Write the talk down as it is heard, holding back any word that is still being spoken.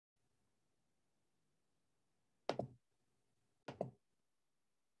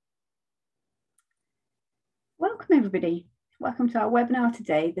Welcome everybody. Welcome to our webinar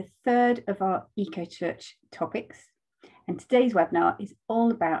today, the third of our EcoChurch topics. And today's webinar is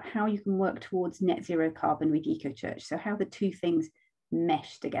all about how you can work towards net zero carbon with EcoChurch. So how the two things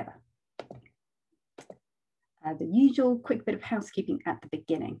mesh together. The usual quick bit of housekeeping at the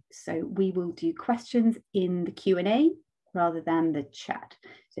beginning. So we will do questions in the Q&A rather than the chat.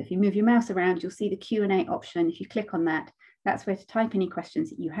 So if you move your mouse around, you'll see the Q&A option. If you click on that, that's where to type any questions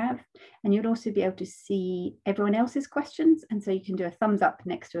that you have. And you'll also be able to see everyone else's questions. And so you can do a thumbs up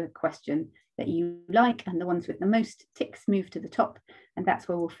next to a question that you like, and the ones with the most ticks move to the top. And that's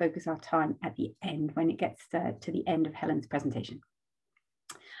where we'll focus our time at the end when it gets to the end of Helen's presentation.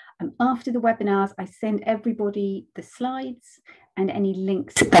 After the webinars, I send everybody the slides and any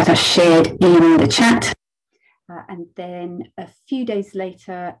links that are shared in the chat. And then a few days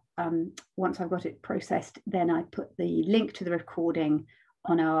later, once I've got it processed, then I put the link to the recording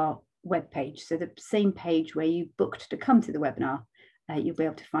on our webpage. So the same page where you booked to come to the webinar, you'll be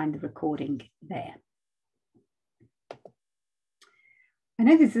able to find the recording there. I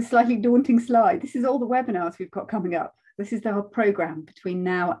know this is a slightly daunting slide. This is all the webinars we've got coming up. This is our program between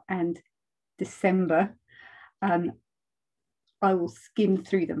now and December. I will skim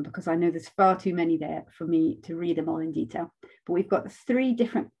through them because I know there's far too many there for me to read them all in detail. But we've got 3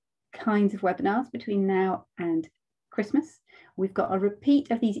 different kinds of webinars between now and Christmas. We've got a repeat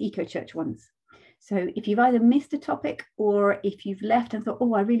of these EcoChurch ones. So if you've either missed a topic or if you've left and thought,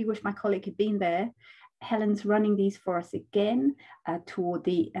 oh, I really wish my colleague had been there, Helen's running these for us again toward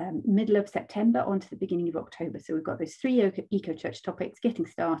the middle of September on to the beginning of October. So we've got those 3 EcoChurch topics, getting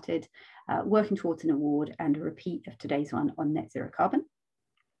started, working towards an award, and a repeat of today's one on net zero carbon.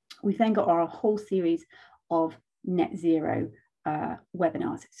 We've then got our whole series of net zero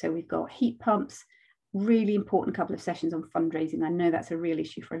webinars. So we've got heat pumps, really important couple of sessions on fundraising. I know that's a real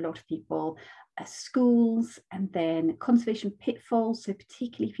issue for a lot of people. Schools, and then conservation pitfalls. So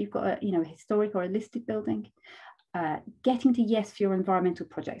particularly if you've got a historic or a listed building, getting to yes for your environmental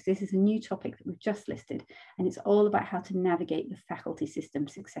projects. This is a new topic that we've just listed, and it's all about how to navigate the faculty system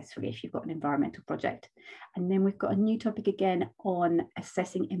successfully if you've got an environmental project. And then we've got a new topic again on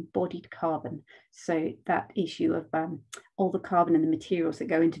assessing embodied carbon. So that issue of all the carbon and the materials that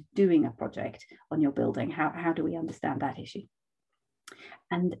go into doing a project on your building. How do we understand that issue?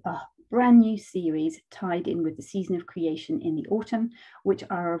 And a brand new series tied in with the season of creation in the autumn, which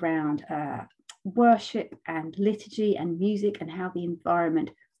are around worship and liturgy and music and how the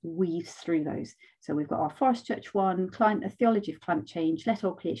environment weaves through those. So we've got our Forest Church one, a theology of climate change, let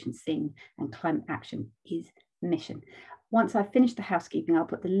all creation sing, and climate action is mission. Once I've finished the housekeeping, I'll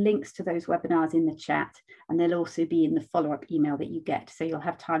put the links to those webinars in the chat, and they'll also be in the follow-up email that you get. So you'll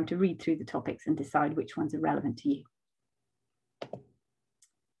have time to read through the topics and decide which ones are relevant to you.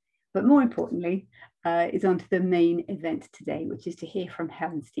 But more importantly, is on to the main event today, which is to hear from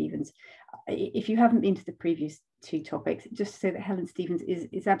Helen Stephens. If you haven't been to the previous 2 topics, just to say that Helen Stephens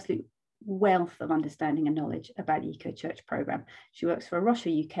is absolute wealth of understanding and knowledge about the EcoChurch programme. She works for A Rocha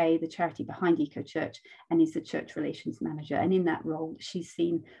UK, the charity behind EcoChurch, and is the church relations manager. And in that role, she's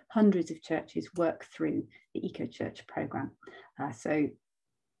seen hundreds of churches work through the EcoChurch programme. So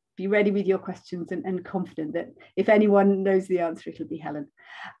be ready with your questions and confident that if anyone knows the answer, it'll be Helen.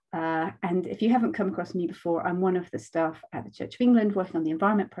 And if you haven't come across me before, I'm one of the staff at the Church of England working on the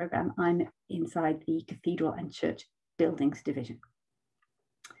environment programme. I'm inside the Cathedral and Church Buildings division.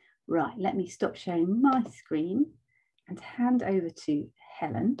 Right, let me stop sharing my screen and hand over to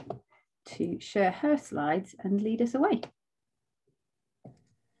Helen to share her slides and lead us away.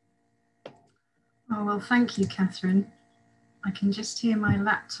 Oh, well, thank you, Catherine. I can just hear my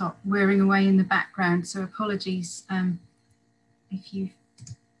laptop whirring away in the background, so apologies if you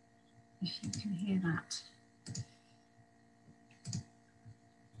can hear that.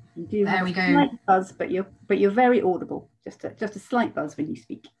 You do there have we a go. Slight buzz, but you're very audible. Just a slight buzz when you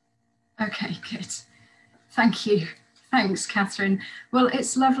speak. Okay, good. Thank you. Thanks, Catherine. Well,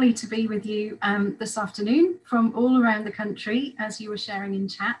 it's lovely to be with you this afternoon from all around the country, as you were sharing in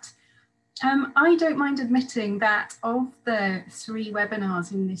chat. I don't mind admitting that of the 3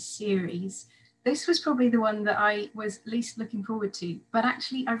 webinars in this series, this was probably the one that I was least looking forward to, but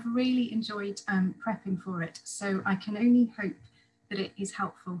actually I've really enjoyed prepping for it. So I can only hope that it is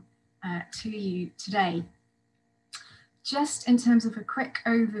helpful to you today. Just in terms of a quick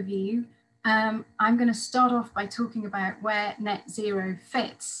overview, I'm going to start off by talking about where net zero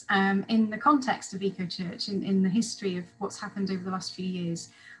fits in the context of EcoChurch, in the history of what's happened over the last few years.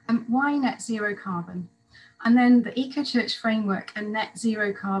 Why net zero carbon? And then the EcoChurch framework and net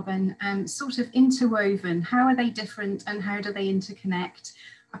zero carbon sort of interwoven. How are they different and how do they interconnect?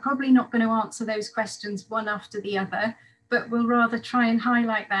 I'm probably not going to answer those questions one after the other, but we'll rather try and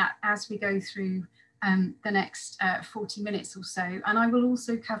highlight that as we go through the next 40 minutes or so. And I will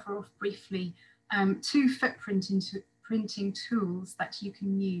also cover off briefly 2 footprinting tools that you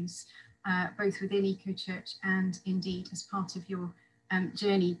can use both within EcoChurch and indeed as part of your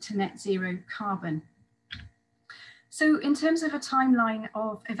journey to net zero carbon. So in terms of a timeline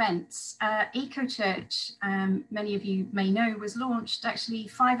of events, EcoChurch, many of you may know, was launched actually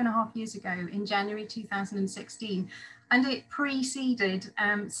 5.5 years ago in January 2016. And it preceded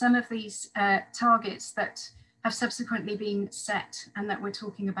some of these targets that have subsequently been set and that we're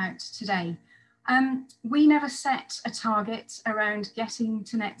talking about today. We never set a target around getting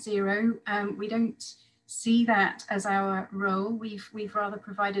to net zero. We don't see that as our role. We've rather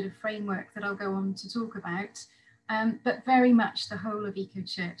provided a framework that I'll go on to talk about. But very much the whole of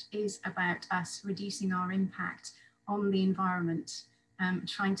EcoChurch is about us reducing our impact on the environment,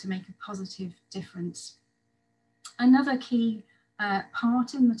 trying to make a positive difference. Another key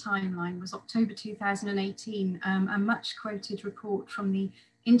part in the timeline was October 2018, a much quoted report from the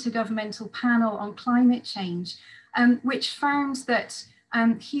Intergovernmental Panel on Climate Change, which found that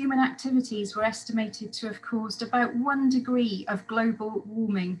human activities were estimated to have caused about 1 degree of global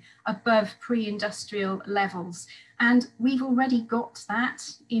warming above pre-industrial levels. And we've already got that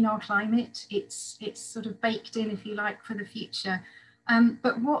in our climate. It's sort of baked in, if you like, for the future.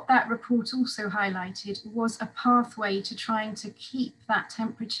 But what that report also highlighted was a pathway to trying to keep that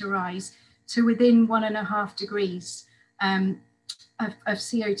temperature rise to within 1.5 degrees of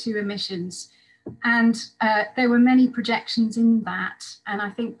CO2 emissions. And there were many projections in that. And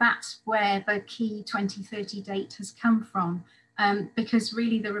I think that's where the key 2030 date has come from, because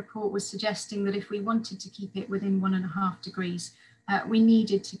really the report was suggesting that if we wanted to keep it within 1.5 degrees, we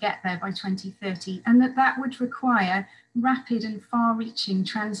needed to get there by 2030, and that would require rapid and far-reaching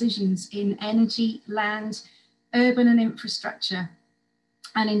transitions in energy, land, urban and infrastructure,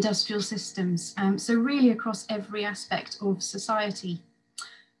 and industrial systems. So really across every aspect of society.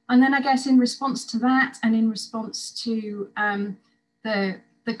 And then I guess in response to that, and in response to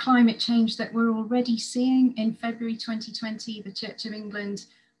the climate change that we're already seeing, in February 2020, the Church of England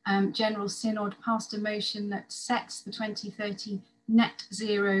General Synod passed a motion that sets the 2030 net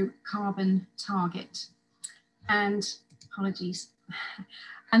zero carbon target. And apologies.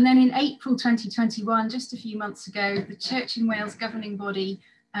 And then in April 2021, just a few months ago, the Church in Wales governing body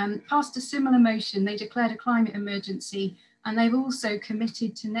passed a similar motion. They declared a climate emergency, and they've also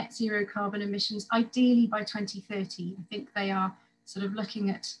committed to net zero carbon emissions, ideally by 2030. I think they are sort of looking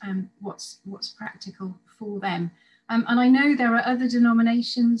at what's practical for them. And I know there are other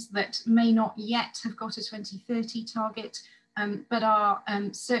denominations that may not yet have got a 2030 target, but are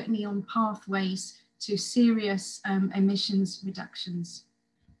certainly on pathways to serious emissions reductions.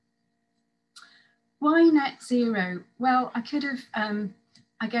 Why net zero? Well, I could have,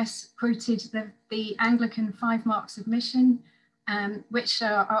 I guess, quoted the Anglican 5 marks of mission, which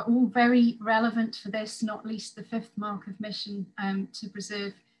are all very relevant for this, not least the 5th mark of mission, to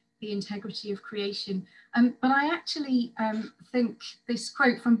preserve the integrity of creation. But I actually think this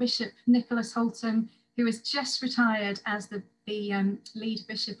quote from Bishop Nicholas Holton, who has just retired as the lead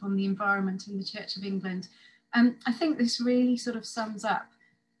bishop on the environment in the Church of England, I think this really sort of sums up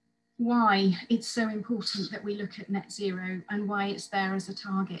why it's so important that we look at net zero and why it's there as a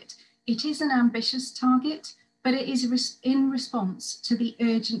target. It is an ambitious target, but it is in response to the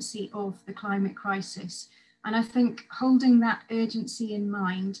urgency of the climate crisis. And I think holding that urgency in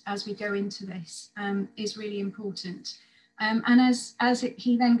mind as we go into this is really important. And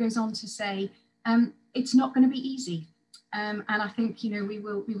he then goes on to say, it's not going to be easy. And I think, you know, we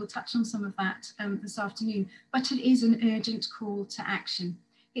will touch on some of that this afternoon, but it is an urgent call to action.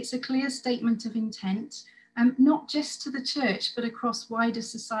 It's a clear statement of intent, not just to the church, but across wider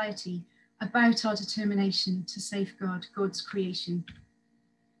society, about our determination to safeguard God's creation.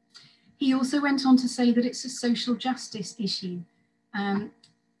 He also went on to say that it's a social justice issue.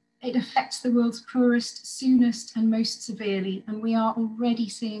 It affects the world's poorest, soonest and most severely, and we are already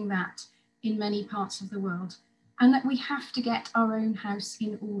seeing that in many parts of the world, and that we have to get our own house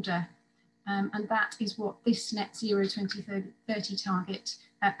in order. And that is what this net zero 2030 target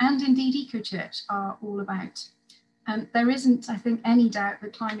and indeed EcoChurch are all about. There isn't, I think, any doubt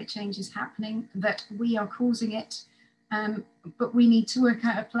that climate change is happening, that we are causing it, but we need to work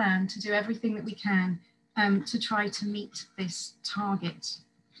out a plan to do everything that we can to try to meet this target.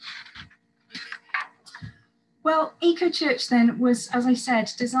 Well, EcoChurch then was, as I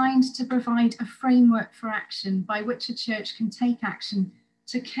said, designed to provide a framework for action by which a church can take action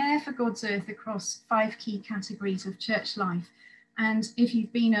to care for God's earth across 5 key categories of church life. And if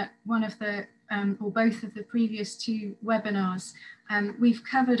you've been at one of the or both of the previous two webinars, we've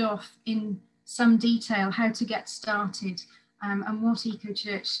covered off in some detail how to get started and what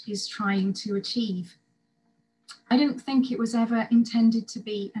EcoChurch is trying to achieve. I don't think it was ever intended to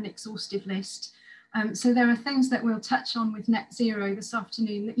be an exhaustive list. So there are things that we'll touch on with Net Zero this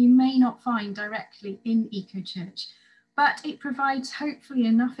afternoon that you may not find directly in EcoChurch, but it provides hopefully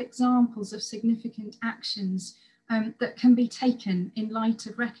enough examples of significant actions that can be taken in light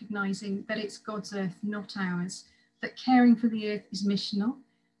of recognising that it's God's earth, not ours, that caring for the earth is missional,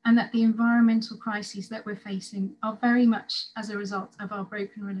 and that the environmental crises that we're facing are very much as a result of our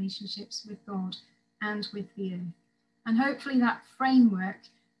broken relationships with God and with the earth. And hopefully that framework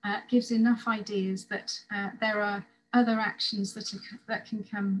gives enough ideas that there are other actions that can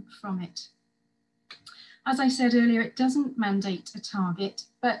come from it. As I said earlier, it doesn't mandate a target,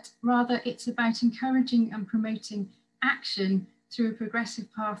 but rather it's about encouraging and promoting action through a progressive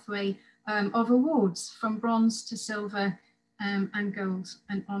pathway of awards from bronze to silver and gold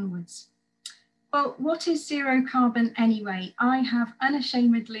and onwards. Well, what is zero carbon anyway? I have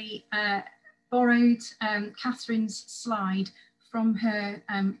unashamedly borrowed Catherine's slide from her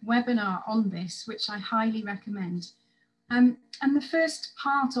webinar on this, which I highly recommend. And the first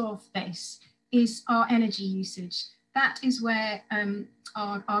part of this is our energy usage. That is where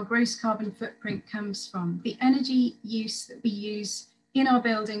our gross carbon footprint comes from. The energy use that we use in our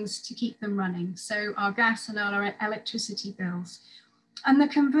buildings to keep them running. So our gas and our electricity bills. And the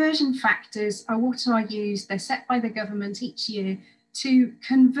conversion factors are what are used, they're set by the government each year to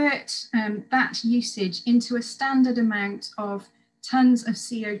convert that usage into a standard amount of tons of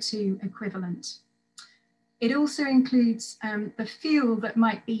CO2 equivalent. It also includes the fuel that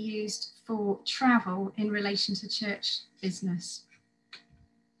might be used for travel in relation to church business.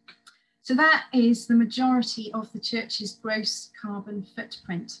 So that is the majority of the church's gross carbon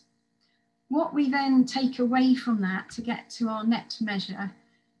footprint. What we then take away from that to get to our net measure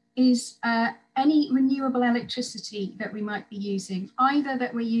is any renewable electricity that we might be using, either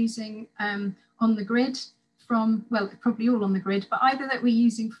that we're using on the grid from, well, probably all on the grid, but either that we're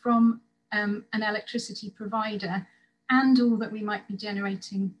using from an electricity provider and or that we might be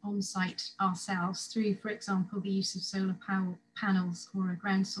generating on site ourselves through, for example, the use of solar panels or a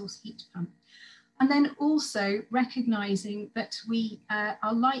ground source heat pump. And then also recognizing that we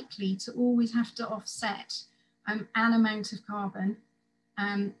are likely to always have to offset an amount of carbon,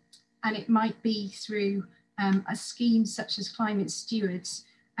 and it might be through a scheme such as Climate Stewards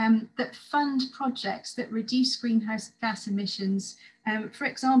that fund projects that reduce greenhouse gas emissions, for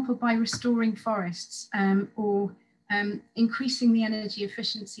example, by restoring forests or increasing the energy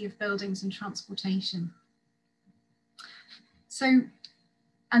efficiency of buildings and transportation. So,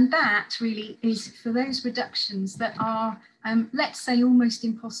 and that really is for those reductions that are, let's say, almost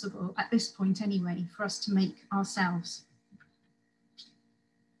impossible at this point anyway, for us to make ourselves.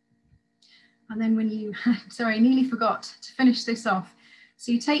 And then when you, sorry, I nearly forgot to finish this off.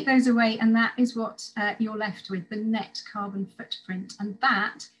 So you take those away and that is what you're left with, the net carbon footprint. And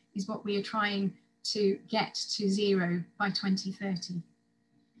that is what we are trying to get to zero by 2030.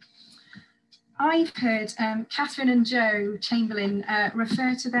 I've heard Catherine and Joe Chamberlain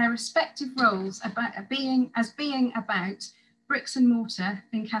refer to their respective roles as being about bricks and mortar,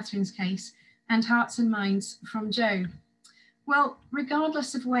 in Catherine's case, and hearts and minds from Joe. Well,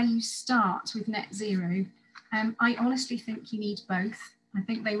 regardless of where you start with net zero, I honestly think you need both. I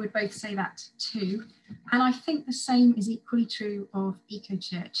think they would both say that too. And I think the same is equally true of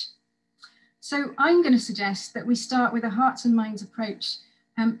EcoChurch. So I'm going to suggest that we start with a hearts and minds approach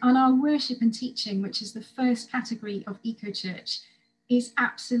on our worship and teaching, which is the first category of EcoChurch, is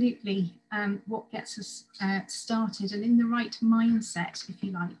absolutely what gets us started and in the right mindset, if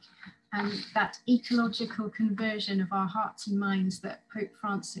you like. That ecological conversion of our hearts and minds that Pope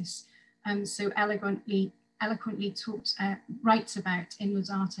Francis so eloquently writes about in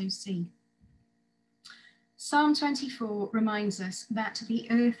Laudato Si. Psalm 24 reminds us that the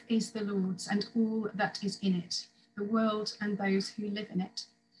earth is the Lord's and all that is in it, the world and those who live in it.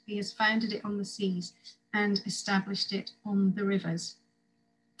 He has founded it on the seas and established it on the rivers.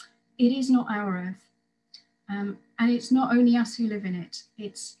 It is not our earth, and it's not only us who live in it,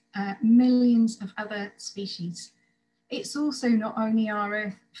 it's millions of other species. It's also not only our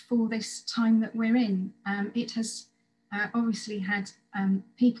earth for this time that we're in. It has obviously had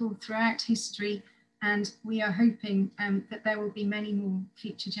people throughout history, and we are hoping that there will be many more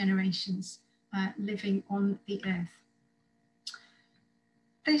future generations living on the earth.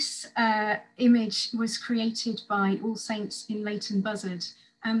 This image was created by All Saints in Leighton Buzzard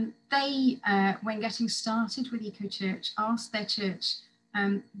They, when getting started with EcoChurch, asked their church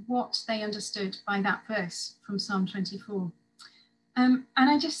what they understood by that verse from Psalm 24. And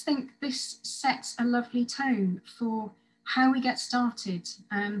I just think this sets a lovely tone for how we get started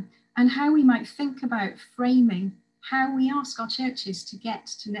and how we might think about framing how we ask our churches to get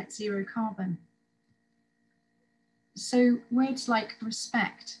to net zero carbon. So words like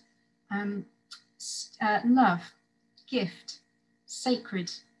respect, love, gift,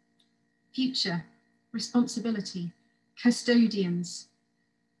 sacred, future, responsibility, custodians,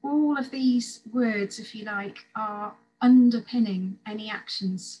 all of these words, if you like, are underpinning any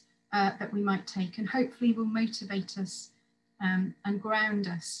actions that we might take, and hopefully will motivate us and ground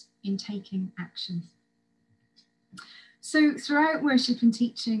us in taking action. So throughout worship and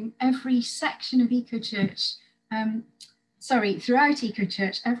teaching, every section of EcoChurch, throughout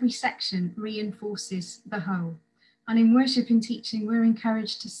EcoChurch, every section reinforces the whole. And in worship and teaching, we're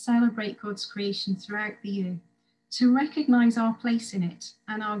encouraged to celebrate God's creation throughout the year, to recognise our place in it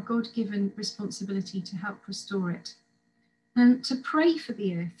and our God-given responsibility to help restore it, and to pray for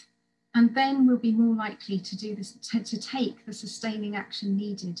the earth, and then we'll be more likely to do this, to take the sustaining action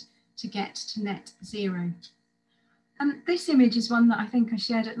needed to get to net zero. And this image is one that I think I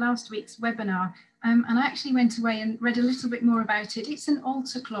shared at last week's webinar, and I actually went away and read a little bit more about it. It's an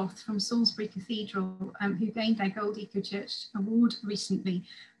altar cloth from Salisbury Cathedral, who gained their Gold EcoChurch Award recently.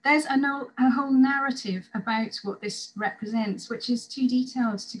 There's a whole narrative about what this represents, which is too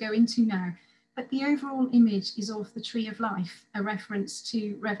detailed to go into now. But the overall image is of the tree of life, a reference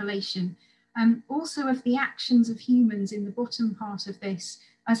to Revelation, also of the actions of humans in the bottom part of this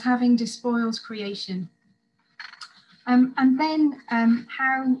as having despoiled creation. And then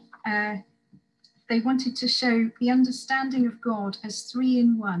how they wanted to show the understanding of God as three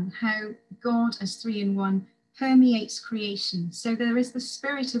in one, how God as three in one permeates creation. So there is the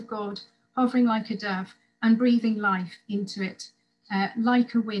Spirit of God hovering like a dove and breathing life into it,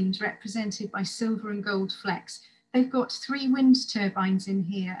 like a wind represented by silver and gold flecks. They've got 3 wind turbines in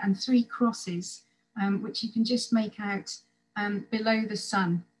here and 3 crosses, which you can just make out below the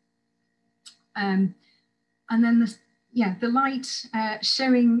sun. And then the light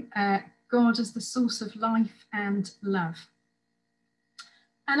showing God as the source of life and love.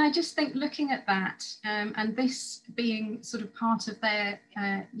 And I just think looking at that, and this being sort of part of their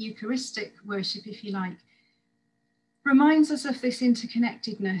Eucharistic worship, if you like, reminds us of this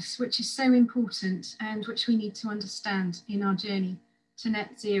interconnectedness, which is so important and which we need to understand in our journey to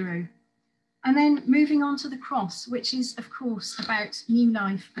net zero. And then moving on to the cross, which is, of course, about new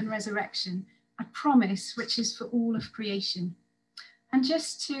life and resurrection, a promise which is for all of creation. And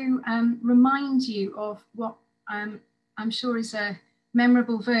just to remind you of what I'm sure is a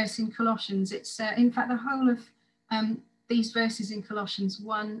memorable verse in Colossians. It's in fact the whole of these verses in Colossians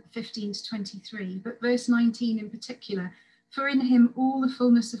 1:15 to 23, but verse 19 in particular. For in him all the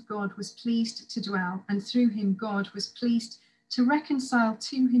fullness of God was pleased to dwell, and through him God was pleased to reconcile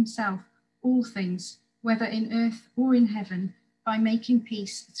to himself all things, whether in earth or in heaven, by making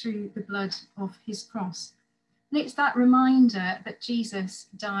peace through the blood of his cross. And it's that reminder that Jesus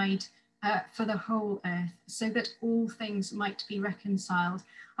died for the whole earth, so that all things might be reconciled.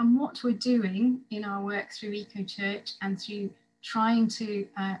 And what we're doing in our work through EcoChurch and through trying to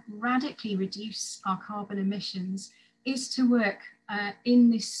radically reduce our carbon emissions is to work in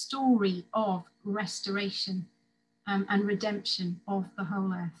this story of restoration and redemption of the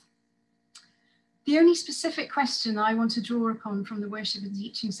whole earth. The only specific question I want to draw upon from the worship and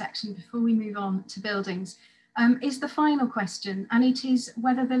teaching section before we move on to buildings is the final question, and it is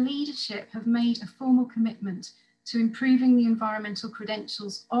whether the leadership have made a formal commitment to improving the environmental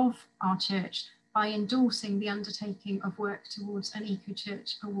credentials of our church by endorsing the undertaking of work towards an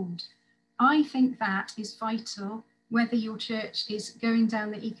EcoChurch award. I think that is vital, whether your church is going down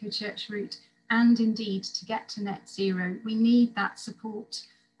the EcoChurch route and indeed to get to net zero. We need that support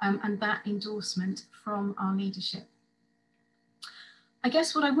and that endorsement from our leadership. I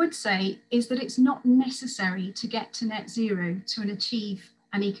guess what I would say is that it's not necessary to get to net zero to achieve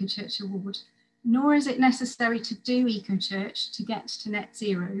an EcoChurch award, nor is it necessary to do EcoChurch to get to net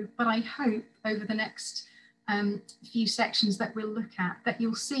zero. But I hope over the next few sections that we'll look at, that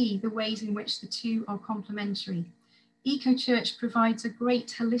you'll see the ways in which the two are complementary. EcoChurch provides a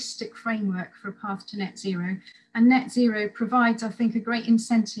great holistic framework for a path to net zero, and net zero provides, I think, a great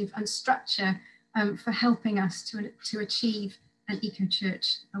incentive and structure for helping us to achieve an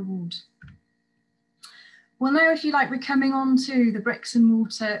EcoChurch award. Well, now, if you like, we're coming on to the bricks and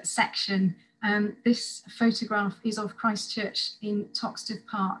mortar section. This photograph is of Christchurch in Toxteth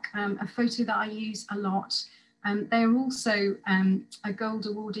Park, a photo that I use a lot. They're also a gold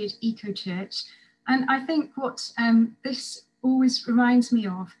awarded EcoChurch. And I think what this always reminds me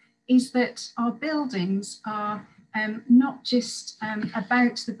of is that our buildings are not just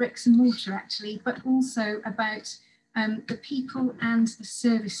about the bricks and mortar actually, but also about the people and the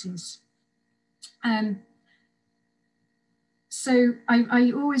services. So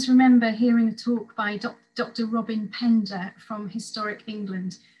I always remember hearing a talk by Dr. Robin Pender from Historic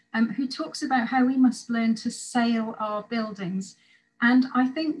England, who talks about how we must learn to sail our buildings. And I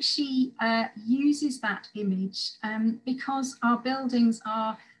think she uses that image because our buildings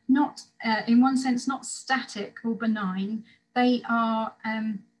are not, in one sense, not static or benign. They are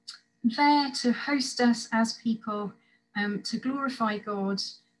there to host us as people, to glorify God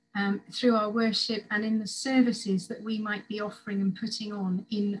through our worship and in the services that we might be offering and putting on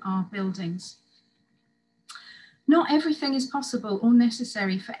in our buildings. Not everything is possible or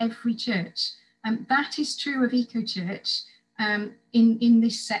necessary for every church. That is true of EcoChurch in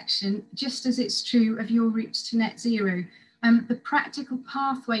this section, just as it's true of your routes to net zero. The practical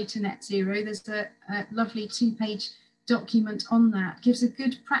pathway to net zero, there's a lovely 2-page document on that, gives a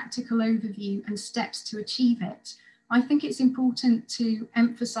good practical overview and steps to achieve it. I think it's important to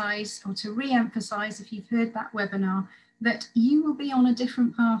emphasize or to re-emphasize, if you've heard that webinar, that you will be on a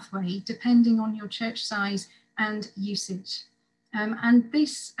different pathway depending on your church size and usage. And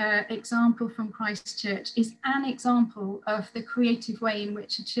this example from Christchurch is an example of the creative way in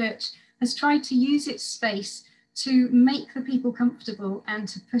which a church has tried to use its space to make the people comfortable and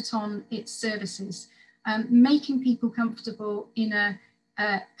to put on its services, making people comfortable in a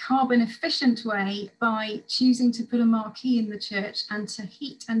carbon efficient way by choosing to put a marquee in the church and to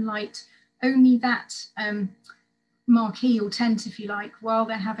heat and light only that marquee or tent, if you like, while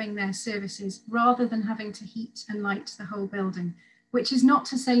they're having their services, rather than having to heat and light the whole building, which is not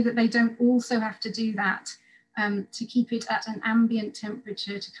to say that they don't also have to do that to keep it at an ambient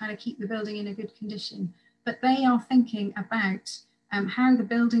temperature to kind of keep the building in a good condition. But they are thinking about how the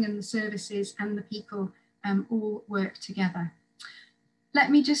building and the services and the people all work together. Let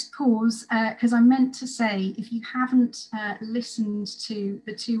me just pause because I meant to say, if you haven't listened to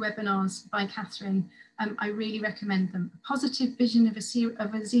the 2 webinars by Catherine, I really recommend them. A Positive Vision of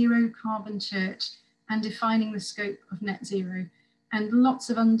a Zero Carbon Church and Defining the Scope of Net Zero, and lots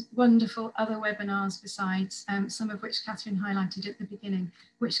of wonderful other webinars besides, some of which Catherine highlighted at the beginning,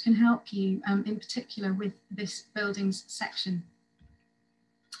 which can help you in particular with this buildings section.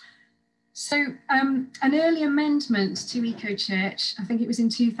 So an early amendment to EcoChurch, I think it was in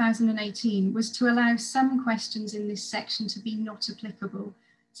 2018, was to allow some questions in this section to be not applicable.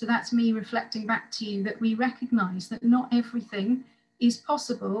 So that's me reflecting back to you that we recognise that not everything is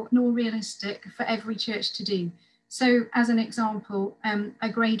possible nor realistic for every church to do. So as an example, a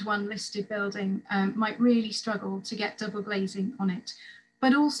grade 1 listed building might really struggle to get double glazing on it.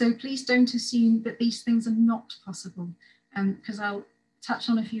 But also please don't assume that these things are not possible, because I'll touch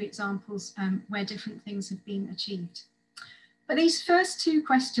on a few examples where different things have been achieved. But these first 2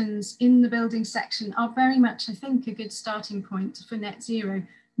 questions in the building section are very much, I think, a good starting point for net zero,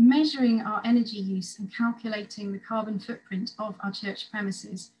 measuring our energy use and calculating the carbon footprint of our church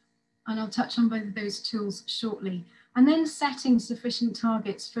premises. And I'll touch on both of those tools shortly. And then setting sufficient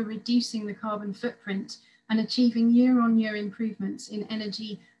targets for reducing the carbon footprint and achieving year-on-year improvements in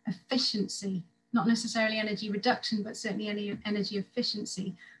energy efficiency. Not necessarily energy reduction, but certainly energy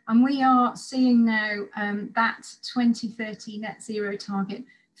efficiency. And we are seeing now that 2030 net zero target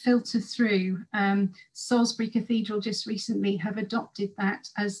filter through. Salisbury Cathedral just recently have adopted that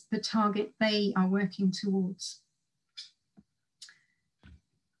as the target they are working towards.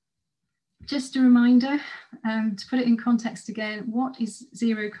 Just a reminder, to put it in context again, what is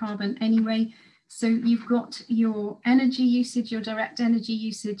zero carbon anyway? So you've got your energy usage, your direct energy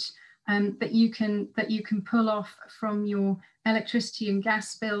usage, that you can pull off from your electricity and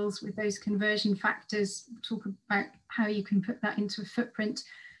gas bills with those conversion factors. We'll talk about how you can put that into a footprint.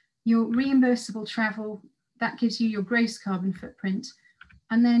 Your reimbursable travel, that gives you your gross carbon footprint.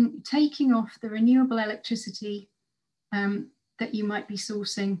 And then taking off the renewable electricity that you might be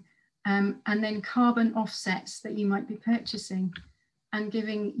sourcing, and then carbon offsets that you might be purchasing, and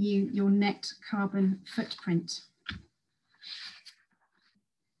giving you your net carbon footprint.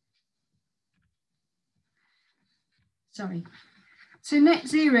 Sorry. So net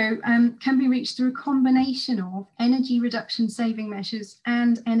zero can be reached through a combination of energy reduction saving measures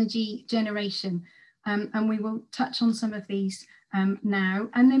and energy generation. And we will touch on some of these now.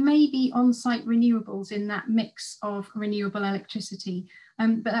 And there may be on-site renewables in that mix of renewable electricity,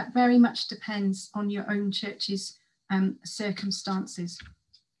 but that very much depends on your own church's circumstances.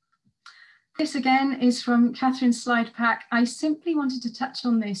 This again is from Catherine's slide pack. I simply wanted to touch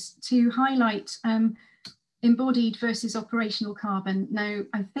on this to highlight embodied versus operational carbon. Now,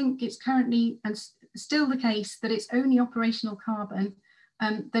 I think it's currently and still the case that it's only operational carbon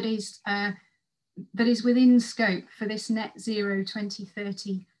that is within scope for this net zero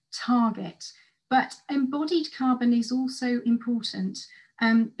 2030 target. But embodied carbon is also important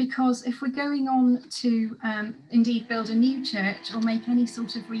because if we're going on to indeed build a new church or make any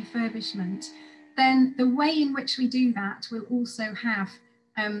sort of refurbishment, then the way in which we do that will also have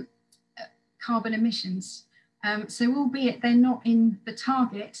carbon emissions. So albeit they're not in the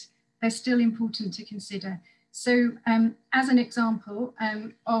target, they're still important to consider. So as an example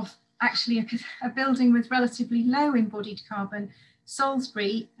of actually a building with relatively low embodied carbon,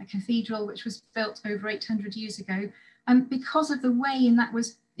 Salisbury, a cathedral which was built over 800 years ago, because of the way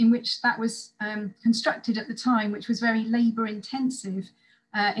in which that was constructed at the time, which was very labour intensive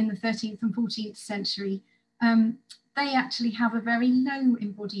in the 13th and 14th century, they actually have a very low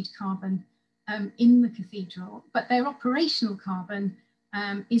embodied carbon in the cathedral, but their operational carbon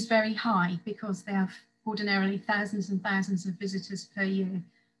is very high because they have ordinarily thousands and thousands of visitors per year,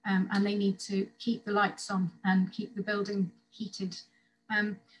 and they need to keep the lights on and keep the building heated.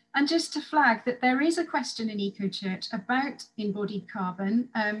 And just to flag that there is a question in EcoChurch about embodied carbon,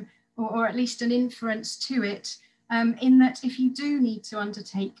 or at least an inference to it, in that if you do need to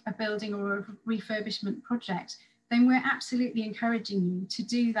undertake a building or a refurbishment project, then we're absolutely encouraging you to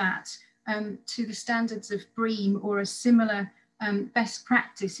do that to the standards of BREEAM or a similar best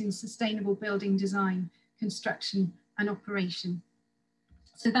practice in sustainable building design, construction and operation.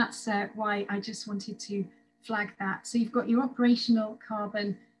 So that's why I just wanted to flag that. So you've got your operational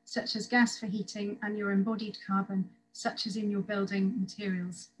carbon, such as gas for heating, and your embodied carbon, such as in your building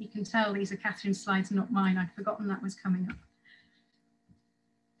materials. You can tell these are Catherine's slides, not mine. I'd forgotten that was coming up.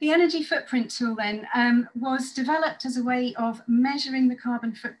 The energy footprint tool then was developed as a way of measuring the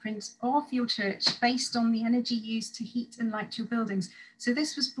carbon footprint of your church based on the energy used to heat and light your buildings. So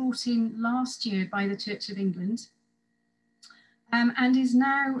this was brought in last year by the Church of England and is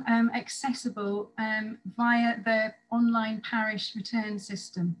now accessible via the online parish return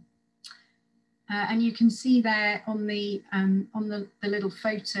system. And you can see there on the little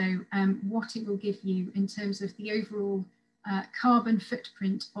photo what it will give you in terms of the overall carbon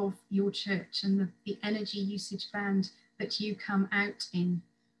footprint of your church and the energy usage band that you come out in.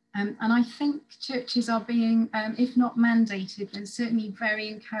 And I think churches are being, if not mandated, then certainly very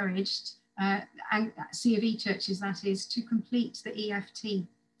encouraged, and C of E churches that is, to complete the EFT.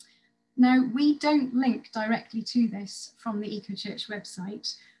 Now, we don't link directly to this from the EcoChurch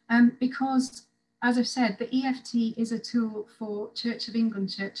website because, as I've said, the EFT is a tool for Church of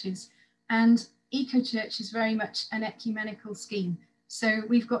England churches, and EcoChurch is very much an ecumenical scheme. So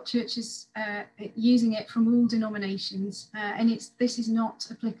we've got churches using it from all denominations, and this is not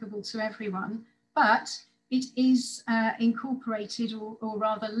applicable to everyone, but it is incorporated or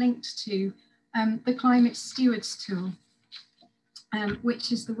rather linked to the Climate Stewards tool,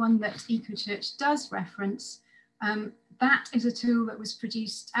 which is the one that EcoChurch does reference. That is a tool that was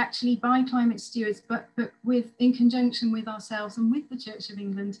produced actually by Climate Stewards, but in conjunction with ourselves and with the Church of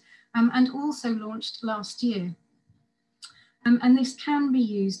England, and also launched last year. And this can be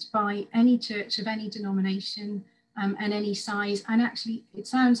used by any church of any denomination and any size. And actually, it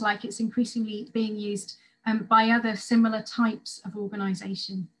sounds like it's increasingly being used by other similar types of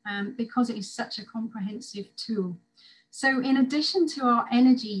organisation because it is such a comprehensive tool. So in addition to our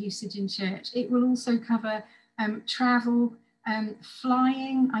energy usage in church, it will also cover travel,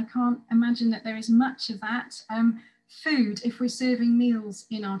 flying. I can't imagine that there is much of that. Food, if we're serving meals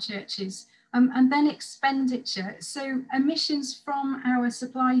in our churches, and then expenditure. So emissions from our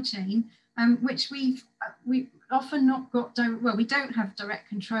supply chain, which we've often not got, well, we don't have direct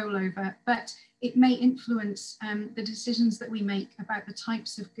control over, but it may influence the decisions that we make about the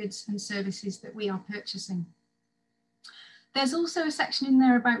types of goods and services that we are purchasing. There's also a section in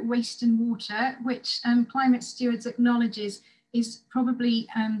there about waste and water, which Climate Stewards acknowledges is probably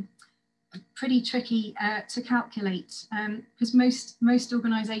pretty tricky to calculate because most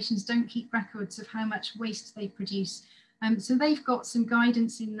organisations don't keep records of how much waste they produce. So they've got some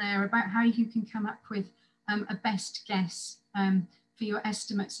guidance in there about how you can come up with a best guess for your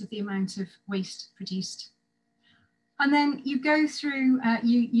estimates of the amount of waste produced. And then you go through,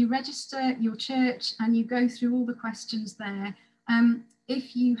 you register your church and you go through all the questions there.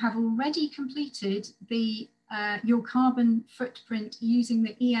 If you have already completed your carbon footprint using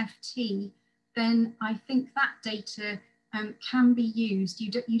the EFT, then I think that data can be used.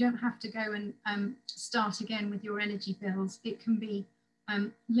 You don't have to go and start again with your energy bills. It can be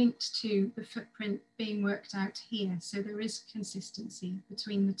linked to the footprint being worked out here. So there is consistency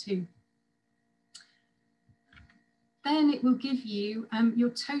between the two. Then it will give you your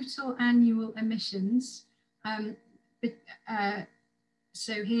total annual emissions.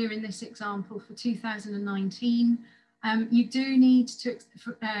 So here in this example for 2019, you do need to,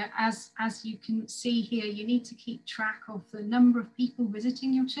 as you can see here, you need to keep track of the number of people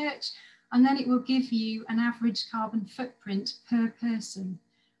visiting your church, and then it will give you an average carbon footprint per person.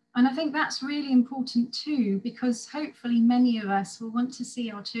 And I think that's really important too, because hopefully many of us will want to see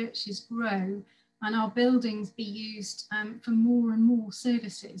our churches grow and our buildings be used for more and more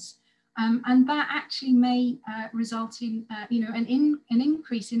services. And that actually may result in an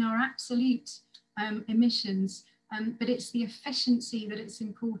increase in our absolute emissions, but it's the efficiency that it's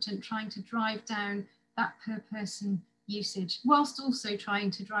important, trying to drive down that per person usage, whilst also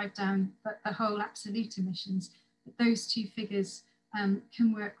trying to drive down the whole absolute emissions. But those two figures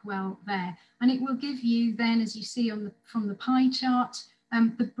can work well there. And it will give you then, as you see from the pie chart,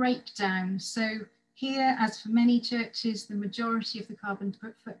 the breakdown. So here, as for many churches, the majority of the carbon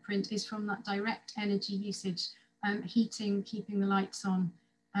footprint is from that direct energy usage, heating, keeping the lights on,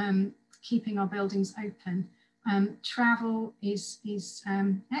 keeping our buildings open. Travel is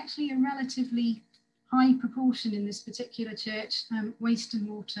actually a relatively high proportion in this particular church, waste and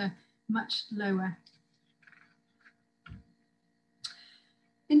water much lower.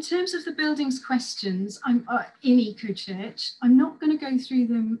 In terms of the buildings questions in EcoChurch, I'm not going to go through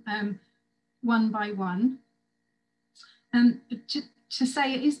them one by one. But to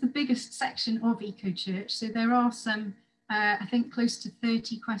say it is the biggest section of EcoChurch, so there are some, I think, close to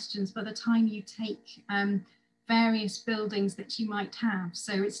 30 questions by the time you take various buildings that you might have.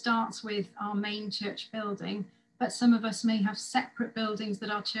 So it starts with our main church building, but some of us may have separate buildings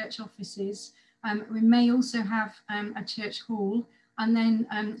that are church offices. We may also have a church hall, and then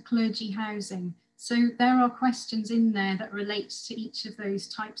clergy housing. So there are questions in there that relate to each of those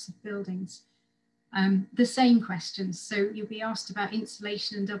types of buildings. The same questions, so you'll be asked about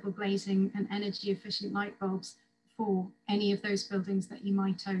insulation and double glazing and energy efficient light bulbs for any of those buildings that you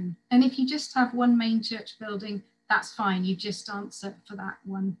might own. And if you just have one main church building, that's fine, you just answer for that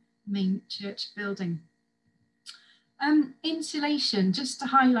one main church building. Insulation, just to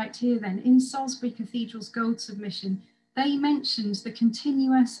highlight here then, in Salisbury Cathedral's gold submission, they mentioned the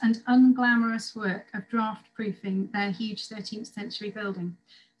continuous and unglamorous work of draft proofing their huge 13th century building.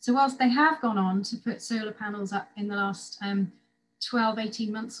 So whilst they have gone on to put solar panels up in the last 12,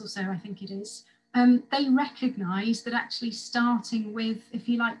 18 months or so, I think it is, they recognise that actually starting with, if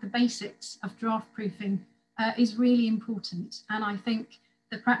you like, the basics of draft proofing is really important. And I think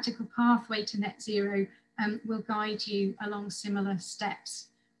the practical pathway to net zero will guide you along similar steps.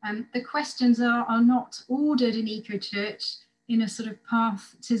 The questions are not ordered in EcoChurch in a sort of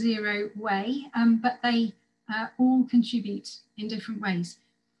path to zero way, but they all contribute in different ways.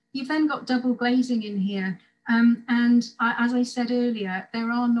 You've then got double glazing in here. As I said earlier,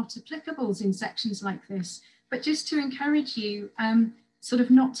 there are not applicables in sections like this, but just to encourage you sort of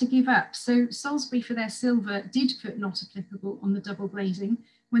not to give up. So Salisbury for their silver did put not applicable on the double glazing.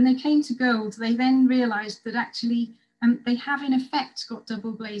 When they came to gold, they then realised that actually they have in effect got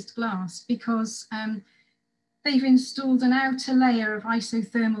double glazed glass because they've installed an outer layer of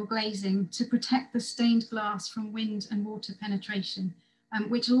isothermal glazing to protect the stained glass from wind and water penetration,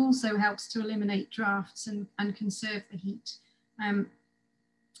 which also helps to eliminate drafts and conserve the heat.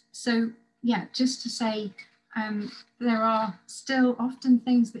 So yeah, just to say, there are still often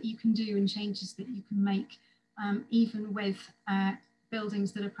things that you can do and changes that you can make, even with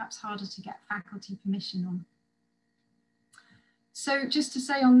buildings that are perhaps harder to get faculty permission on. So just to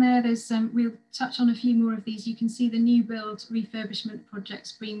say on there, there's we'll touch on a few more of these. You can see the new build refurbishment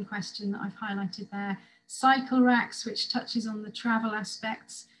projects green question that I've highlighted there. Cycle racks, which touches on the travel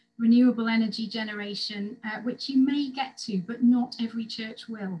aspects, renewable energy generation, which you may get to, but not every church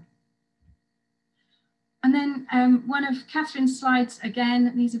will. And then one of Catherine's slides,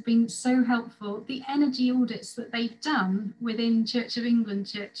 again, these have been so helpful, the energy audits that they've done within Church of England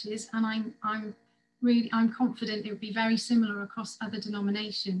churches, and I'm confident it will be very similar across other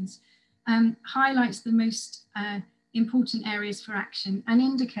denominations, highlights the most important areas for action and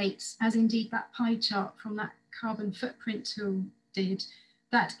indicates, as indeed that pie chart from that carbon footprint tool did,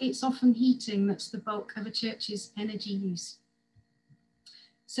 that it's often heating that's the bulk of a church's energy use.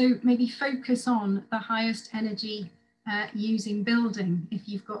 So maybe focus on the highest energy using building if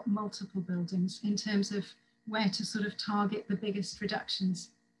you've got multiple buildings in terms of where to sort of target the biggest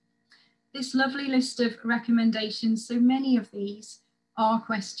reductions. This lovely list of recommendations, so many of these are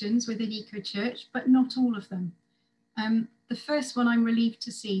questions within EcoChurch, but not all of them. The first one I'm relieved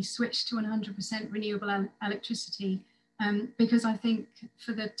to see switch to 100% renewable electricity, because I think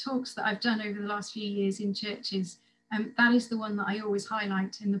for the talks that I've done over the last few years in churches, that is the one that I always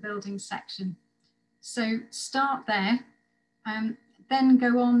highlight in the buildings section. So start there, then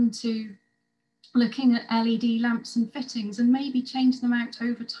go on to looking at LED lamps and fittings and maybe change them out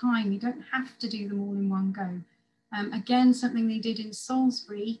over time. You don't have to do them all in one go. Again, something they did in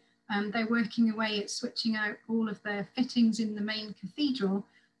Salisbury, they're working away at switching out all of their fittings in the main cathedral,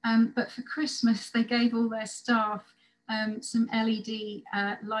 but for Christmas they gave all their staff some LED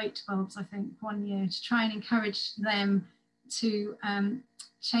light bulbs, I think, one year, to try and encourage them to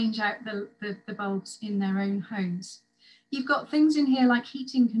change out the bulbs in their own homes. You've got things in here like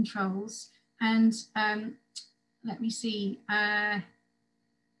heating controls, and let me see,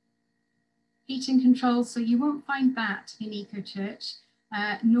 heating controls, so you won't find that in EcoChurch,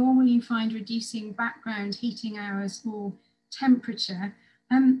 nor will you find reducing background heating hours or temperature.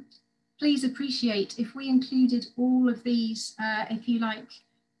 Please appreciate if we included all of these, if you like,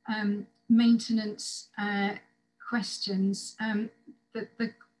 maintenance questions,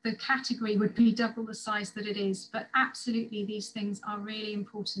 the category would be double the size that it is, but absolutely these things are really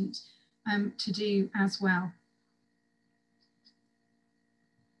important to do as well.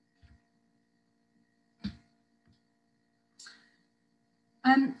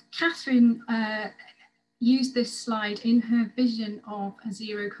 Catherine used this slide in her vision of a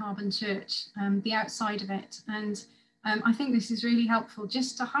zero carbon church, the outside of it. And I think this is really helpful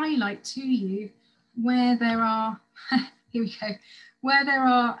just to highlight to you where there are, here we go, where there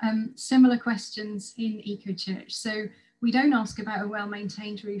are similar questions in EcoChurch. So we don't ask about a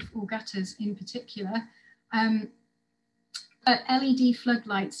well-maintained roof or gutters in particular. But LED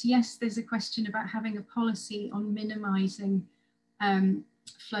floodlights, yes, there's a question about having a policy on minimising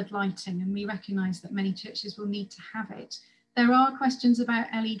flood lighting, and we recognise that many churches will need to have it. There are questions about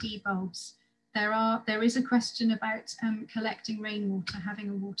LED bulbs. There is a question about collecting rainwater, having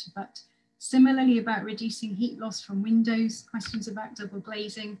a water butt. Similarly, about reducing heat loss from windows, questions about double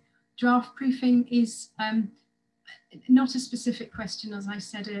glazing. Draft proofing is not a specific question, as I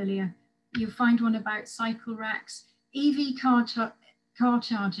said earlier. You'll find one about cycle racks. EV car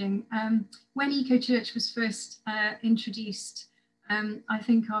charging. When EcoChurch was first introduced, I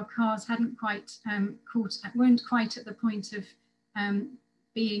think our cars hadn't quite weren't quite at the point of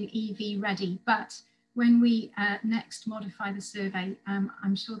being EV ready. But when we next modify the survey,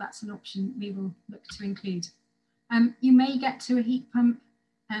 I'm sure that's an option we will look to include. You may get to a heat pump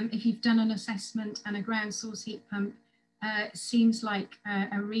if you've done an assessment, and a ground source heat pump seems like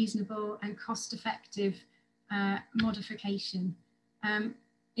a reasonable and cost-effective modification.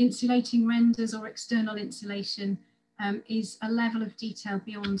 Insulating renders or external insulation is a level of detail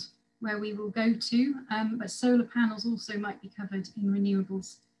beyond where we will go to, but solar panels also might be covered in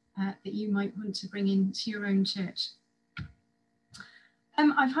renewables that you might want to bring into your own church.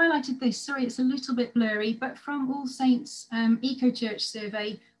 I've highlighted this, sorry, it's a little bit blurry, but from All Saints EcoChurch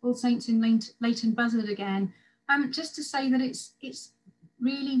survey, All Saints in Leighton Buzzard again, just to say that it's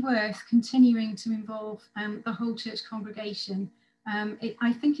really worth continuing to involve the whole church congregation.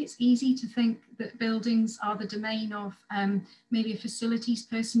 I think it's easy to think that buildings are the domain of maybe a facilities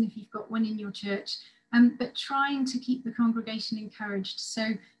person if you've got one in your church, but trying to keep the congregation encouraged. So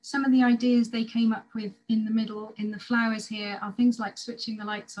some of the ideas they came up with in the middle, in the flowers here, are things like switching the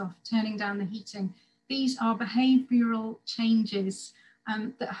lights off, turning down the heating. These are behavioural changes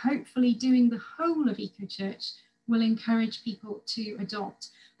that hopefully doing the whole of EcoChurch will encourage people to adopt.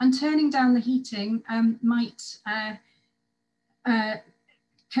 And turning down the heating might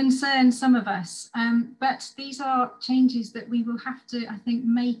concern some of us, but these are changes that we will have to, I think,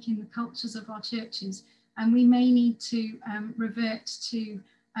 make in the cultures of our churches, and we may need to revert to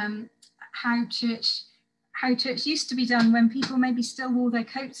how church used to be done, when people maybe still wore their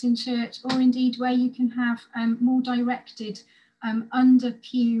coats in church, or indeed where you can have more directed under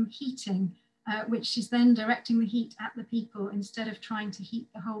pew heating, which is then directing the heat at the people instead of trying to heat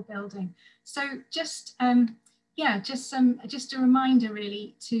the whole building. So just yeah, just a reminder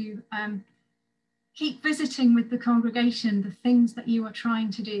really to keep visiting with the congregation the things that you are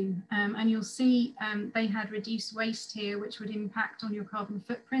trying to do, and you'll see they had reduced waste here, which would impact on your carbon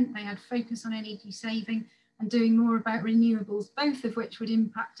footprint. They had focus on energy saving and doing more about renewables, both of which would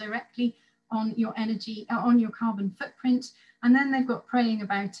impact directly on your energy, on your carbon footprint. And then they've got praying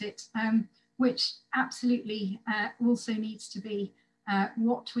about it, which absolutely also needs to be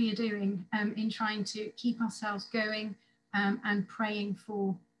what we are doing in trying to keep ourselves going and praying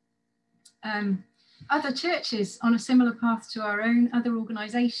for other churches on a similar path to our own, other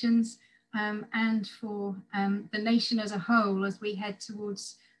organisations, and for the nation as a whole as we head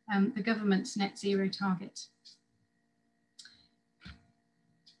towards the government's net zero target.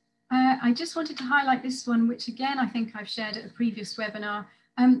 I just wanted to highlight this one, which again, I think I've shared at a previous webinar,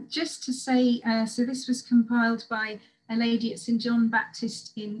 just to say, so this was compiled by a lady at St John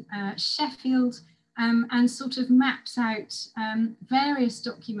Baptist in Sheffield, and sort of maps out various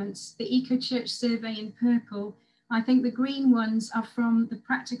documents, the EcoChurch survey in purple. I think the green ones are from the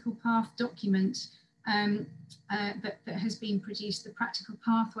Practical Path document that has been produced, the Practical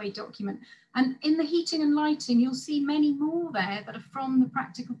Pathway document. And in the heating and lighting, you'll see many more there that are from the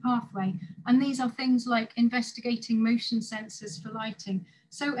Practical Pathway. And these are things like investigating motion sensors for lighting.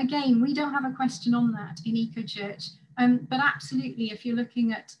 So again, we don't have a question on that in EcoChurch, but absolutely, if you're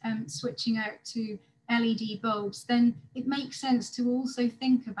looking at switching out to LED bulbs, then it makes sense to also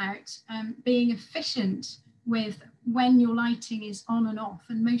think about being efficient with when your lighting is on and off,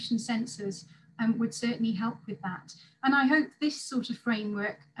 and motion sensors would certainly help with that. And I hope this sort of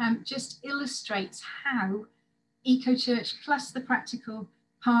framework just illustrates how EcoChurch plus the Practical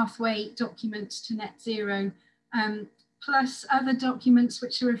Pathway documents to net zero, plus other documents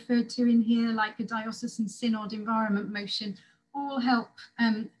which are referred to in here, like the Diocesan Synod Environment Motion, all help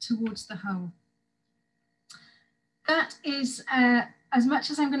towards the whole. That is as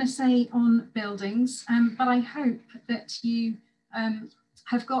much as I'm going to say on buildings, but I hope that you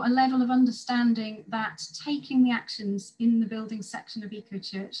have got a level of understanding that taking the actions in the buildings section of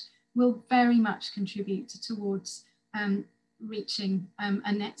EcoChurch will very much contribute towards reaching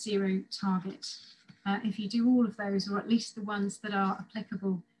a net zero target. If you do all of those, or at least the ones that are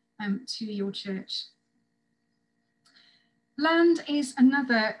applicable to your church. Land is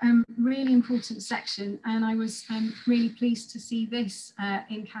another really important section, and I was really pleased to see this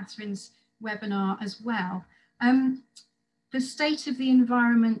in Catherine's webinar as well. The State of the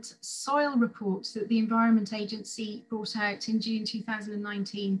Environment Soil Report that the Environment Agency brought out in June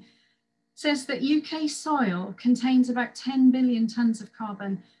 2019 says that UK soil contains about 10 billion tonnes of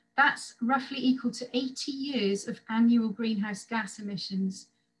carbon. That's roughly equal to 80 years of annual greenhouse gas emissions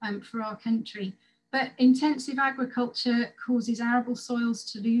for our country. But intensive agriculture causes arable soils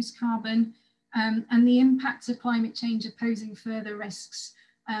to lose carbon, and the impacts of climate change are posing further risks.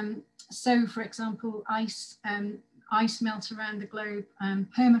 So, for example, ice melt around the globe,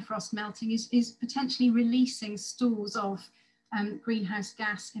 permafrost melting is potentially releasing stores of greenhouse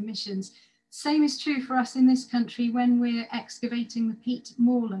gas emissions. Same is true for us in this country when we're excavating the peat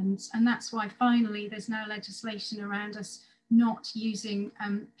moorlands, and that's why finally there's now legislation around us not using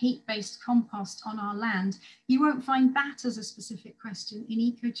peat-based compost on our land. You won't find that as a specific question in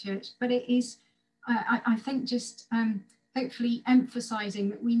EcoChurch, but it is, I think, just hopefully emphasising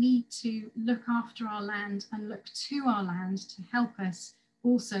that we need to look after our land and look to our land to help us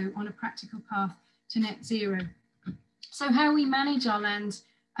also on a practical path to net zero. So how we manage our land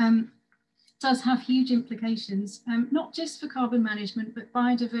does have huge implications, not just for carbon management, but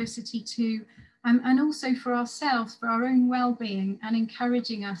biodiversity too, and also for ourselves, for our own well-being, and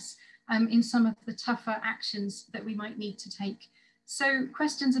encouraging us in some of the tougher actions that we might need to take. So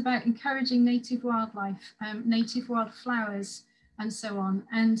questions about encouraging native wildlife, native wildflowers, and so on.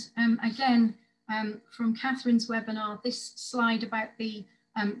 And again, from Catherine's webinar, this slide about the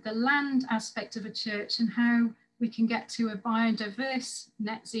land aspect of a church and how we can get to a biodiverse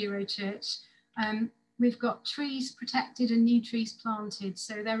net zero church. We've got trees protected and new trees planted.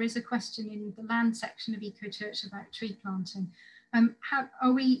 So there is a question in the land section of EcoChurch about tree planting. How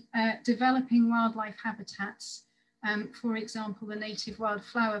are we developing wildlife habitats? For example, the native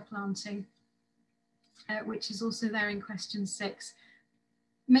wildflower planting, which is also there in question 6.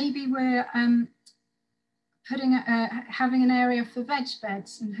 Maybe we're having an area for veg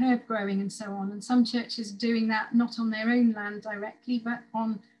beds and herb growing and so on. And some churches are doing that not on their own land directly, but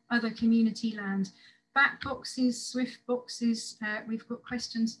on other community land. Back boxes, swift boxes, we've got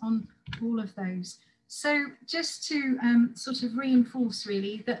questions on all of those. So just to sort of reinforce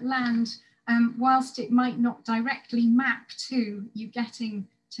really that land, whilst it might not directly map to you getting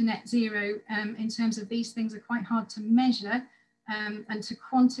to net zero, in terms of these things are quite hard to measure and to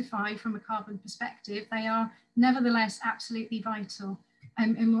quantify from a carbon perspective, they are nevertheless absolutely vital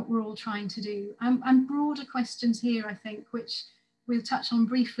in what we're all trying to do. And broader questions here, I think, which we'll touch on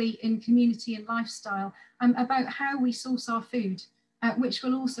briefly in community and lifestyle, about how we source our food, which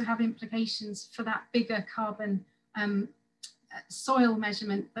will also have implications for that bigger carbon soil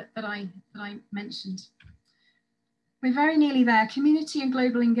measurement that I mentioned. We're very nearly there. Community and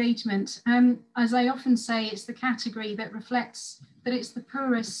global engagement. As I often say, it's the category that reflects that it's the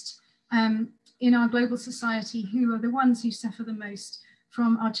poorest in our global society who are the ones who suffer the most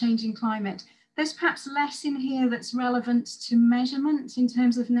from our changing climate. There's perhaps less in here that's relevant to measurement in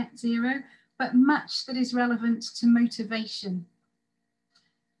terms of net zero, but much that is relevant to motivation.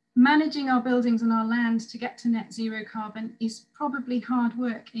 Managing our buildings and our land to get to net zero carbon is probably hard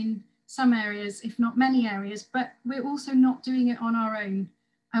work in some areas, if not many areas, but we're also not doing it on our own.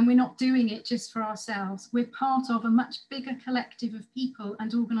 And we're not doing it just for ourselves. We're part of a much bigger collective of people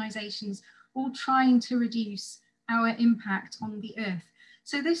and organisations all trying to reduce our impact on the earth.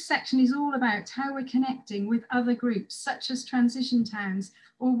 So this section is all about how we're connecting with other groups, such as transition towns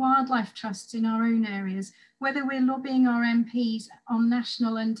or wildlife trusts in our own areas, whether we're lobbying our MPs on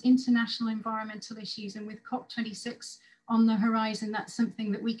national and international environmental issues, and with COP26 on the horizon, that's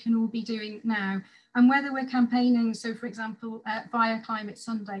something that we can all be doing now. And whether we're campaigning, so for example, via Climate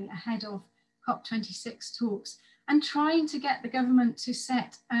Sunday ahead of COP26 talks, and trying to get the government to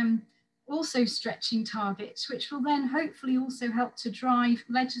set also stretching targets, which will then hopefully also help to drive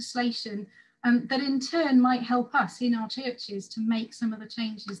legislation that in turn might help us in our churches to make some of the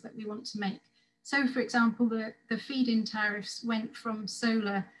changes that we want to make. So for example, the feed-in tariffs went from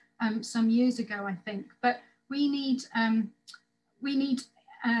solar some years ago, I think, but we need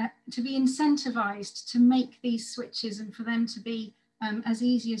to be incentivized to make these switches and for them to be as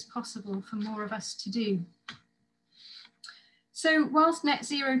easy as possible for more of us to do. So whilst net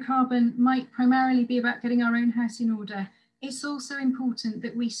zero carbon might primarily be about getting our own house in order, it's also important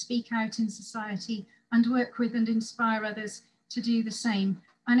that we speak out in society and work with and inspire others to do the same.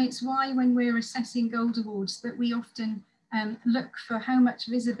 And it's why when we're assessing gold awards that we often look for how much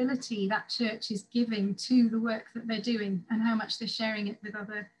visibility that church is giving to the work that they're doing and how much they're sharing it with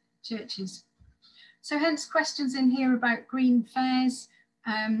other churches. So hence questions in here about green fairs,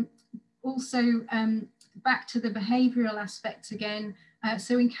 also back to the behavioural aspects again,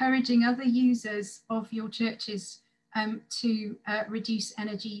 so encouraging other users of your churches to reduce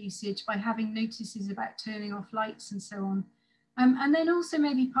energy usage by having notices about turning off lights and so on. And then also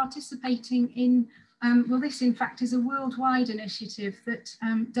maybe participating in, well, this in fact is a worldwide initiative that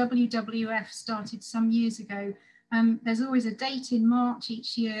WWF started some years ago. There's always a date in March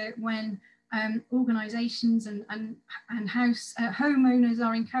each year when organisations and homeowners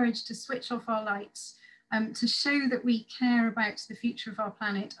are encouraged to switch off our lights to show that we care about the future of our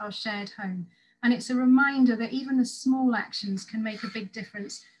planet, our shared home. And it's a reminder that even the small actions can make a big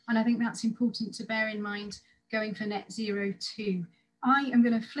difference. And I think that's important to bear in mind going for net zero too. I am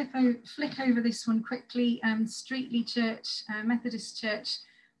going to flick over this one quickly. Streetley Church, Methodist Church,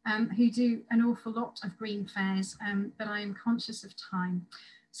 who do an awful lot of green fairs, but I am conscious of time.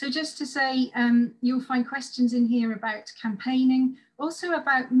 So just to say, you'll find questions in here about campaigning, also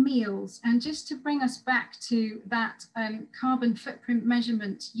about meals, and just to bring us back to that carbon footprint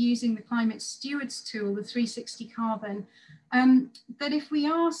measurement using the Climate Stewards tool, the 360 Carbon, that if we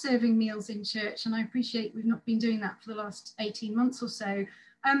are serving meals in church, and I appreciate we've not been doing that for the last 18 months or so,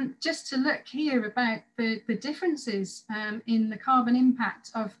 just to look here about the differences in the carbon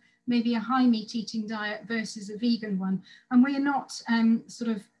impact of maybe a high meat eating diet versus a vegan one. And we're not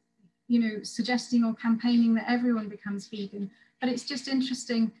sort of, suggesting or campaigning that everyone becomes vegan, but it's just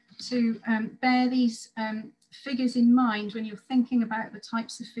interesting to bear these figures in mind when you're thinking about the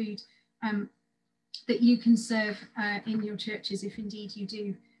types of food that you can serve in your churches, if indeed you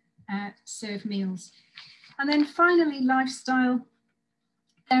do serve meals. And then finally, lifestyle.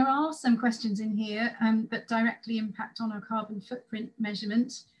 There are some questions in here that directly impact on our carbon footprint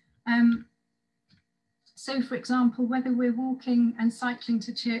measurement. So for example, whether we're walking and cycling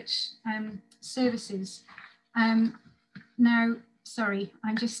to church services. Now, sorry,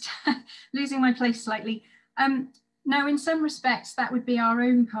 I'm just losing my place slightly. Now, in some respects, that would be our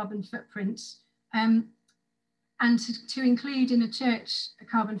own carbon footprint. And to include in a church a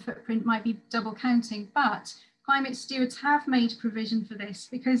carbon footprint might be double counting, but climate stewards have made provision for this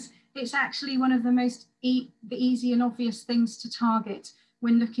because it's actually one of the most easy and obvious things to target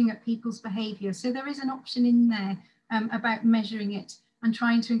when looking at people's behaviour. So there is an option in there about measuring it and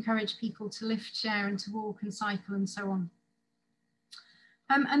trying to encourage people to lift, share and to walk and cycle and so on.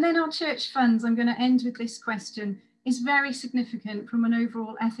 And then our church funds, I'm going to end with this question, is very significant from an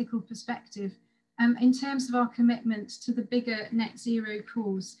overall ethical perspective in terms of our commitment to the bigger net zero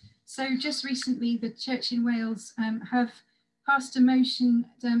cause. So just recently, the Church in Wales have passed a motion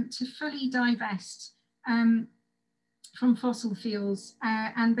to fully divest from fossil fuels.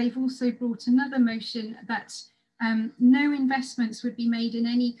 And they've also brought another motion that no investments would be made in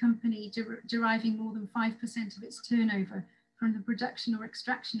any company deriving more than 5% of its turnover from the production or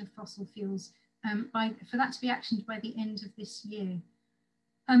extraction of fossil fuels, for that to be actioned by the end of this year.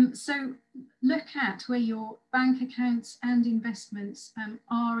 So look at where your bank accounts and investments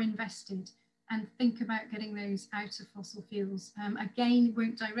are invested, and think about getting those out of fossil fuels. Again, it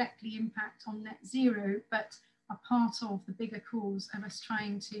won't directly impact on net zero, but are part of the bigger cause of us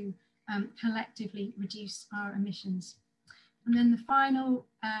trying to collectively reduce our emissions. And then the final,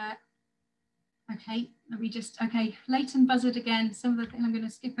 Leighton buzzed again. Some of the things I'm going to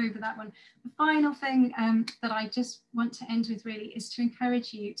skip over that one. The final thing that I just want to end with really is to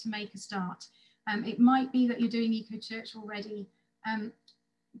encourage you to make a start. It might be that you're doing EcoChurch already.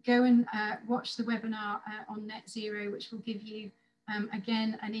 Go and watch the webinar on net zero, which will give you,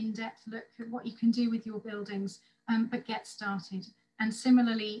 again, an in-depth look at what you can do with your buildings, but get started. And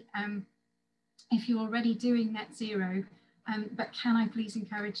similarly, if you're already doing net zero, but can I please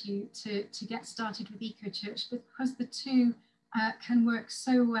encourage you to get started with EcoChurch, because the two can work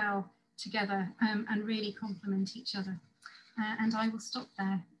so well together and really complement each other. And I will stop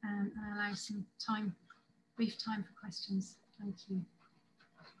there and allow some time, brief time for questions. Thank you.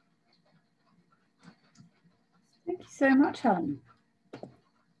 Thank you so much, Helen.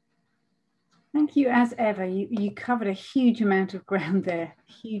 Thank you as ever. You covered a huge amount of ground there,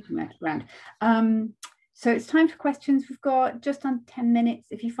 huge amount of ground. So it's time for questions. We've got just under 10 minutes.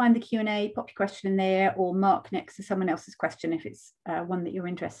 If you find the Q&A, pop your question in there or mark next to someone else's question if it's one that you're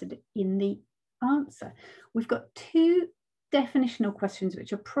interested in the answer. We've got two definitional questions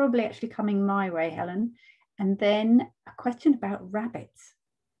which are probably actually coming my way, Helen, and then a question about rabbits,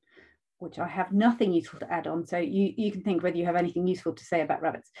 which I have nothing useful to add on. So you can think whether you have anything useful to say about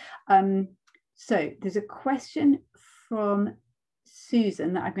rabbits. So there's a question from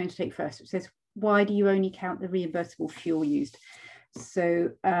Susan that I'm going to take first, which says, why do you only count the reimbursable fuel used? So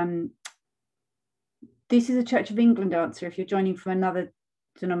this is a Church of England answer. If you're joining from another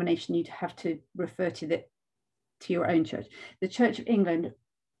denomination, you'd have to refer to your own church. The Church of England,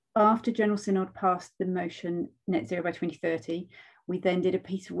 after General Synod passed the motion net zero by 2030, we then did a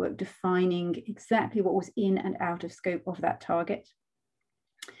piece of work defining exactly what was in and out of scope of that target,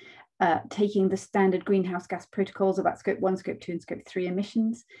 taking the standard greenhouse gas protocols about scope 1, scope 2 and scope 3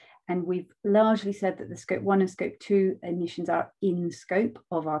 emissions. And we've largely said that the scope 1 and scope 2 emissions are in scope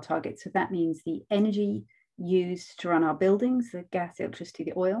of our target. So that means the energy used to run our buildings, the gas, the electricity,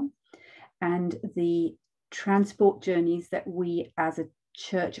 the oil, and the transport journeys that we as a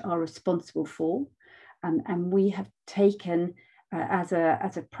church are responsible for. And we have taken as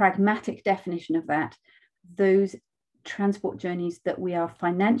a pragmatic definition of that, those transport journeys that we are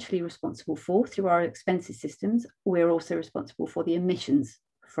financially responsible for through our expenses systems. We're also responsible for the emissions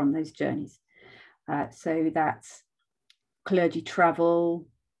from those journeys. So that's clergy travel,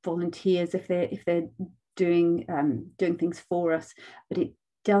 volunteers if they're doing things for us, but it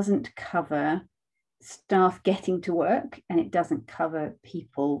doesn't cover staff getting to work, and it doesn't cover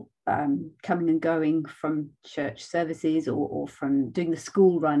people coming and going from church services or from doing the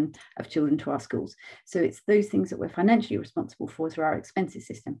school run of children to our schools. So it's those things that we're financially responsible for through our expenses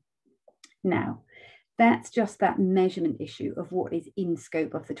system. Now, that's just that measurement issue of what is in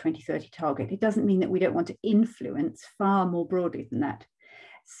scope of the 2030 target. It doesn't mean that we don't want to influence far more broadly than that.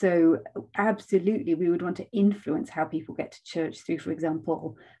 So absolutely, we would want to influence how people get to church through, for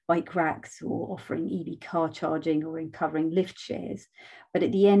example, bike racks or offering EV car charging or covering lift shares. But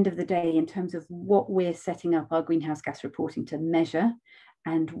at the end of the day, in terms of what we're setting up our greenhouse gas reporting to measure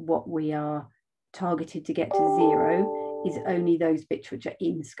and what we are targeted to get to zero is only those bits which are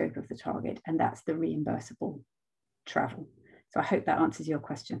in scope of the target, and that's the reimbursable travel. So I hope that answers your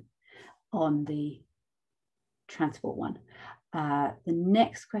question on the transport one. The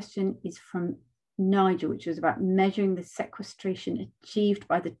next question is from Nigel, which was about measuring the sequestration achieved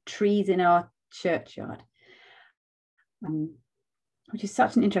by the trees in our churchyard, which is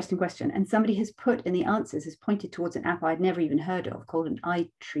such an interesting question. And somebody has put in the answers, has pointed towards an app I'd never even heard of called an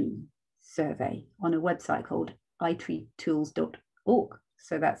iTree survey on a website called itreetools.org.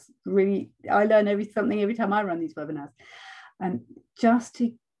 So that's really, I learn something every time I run these webinars. Just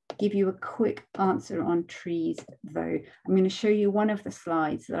to give you a quick answer on trees, though, I'm going to show you one of the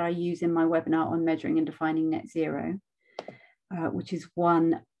slides that I use in my webinar on measuring and defining net zero, which is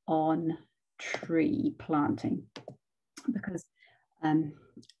one on tree planting, because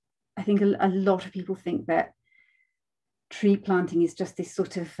I think a lot of people think that tree planting is just this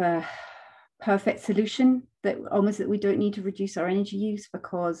sort of perfect solution, that almost that we don't need to reduce our energy use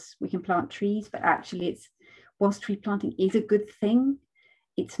because we can plant trees. But actually, it's, whilst tree planting is a good thing,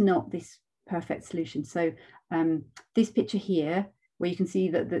 it's not this perfect solution. So this picture here, where you can see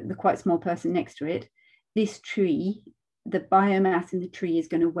that the quite small person next to it, this tree, the biomass in the tree is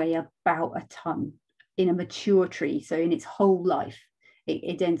going to weigh about a ton in a mature tree, so in its whole life.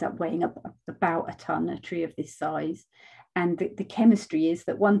 it ends up weighing up about a tonne, a tree of this size. And the chemistry is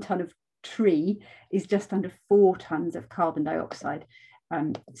that 1 tonne of tree is just under 4 tonnes of carbon dioxide.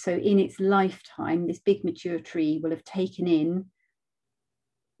 So in its lifetime, this big mature tree will have taken in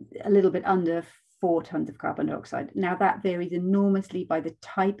a little bit under 4 tonnes of carbon dioxide. Now that varies enormously by the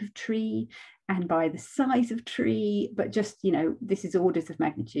type of tree and by the size of tree, but just, you know, this is orders of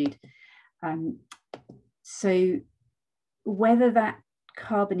magnitude. So whether that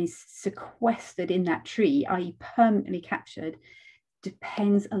carbon is sequestered in that tree, i.e. permanently captured,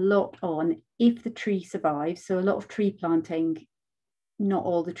 depends a lot on if the tree survives. So a lot of tree planting, not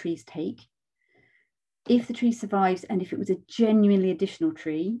all the trees take. If the tree survives and if it was a genuinely additional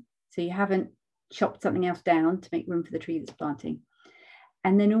tree, so you haven't chopped something else down to make room for the tree that's planting.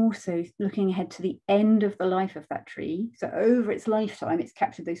 And then also looking ahead to the end of the life of that tree. So over its lifetime, it's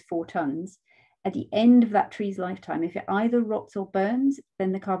captured those 4 tonnes. At the end of that tree's lifetime, if it either rots or burns,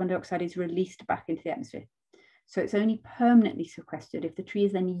 then the carbon dioxide is released back into the atmosphere. So it's only permanently sequestered if the tree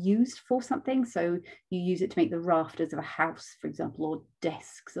is then used for something. So you use it to make the rafters of a house, for example, or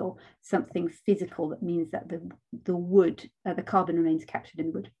desks, or something physical that means that the wood, the carbon remains captured in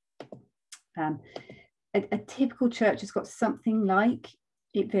the wood. A typical church has got something like,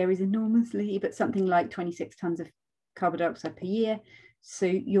 it varies enormously, but something like 26 tonnes of carbon dioxide per year. So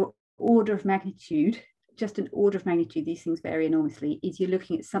your order of magnitude, just an order of magnitude, these things vary enormously, is you're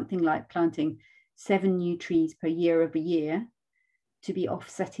looking at something like planting 7 new trees per year every year to be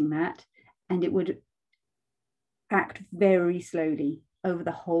offsetting that, and it would act very slowly over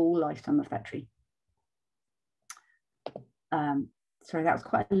the whole lifetime of that tree. Sorry, that was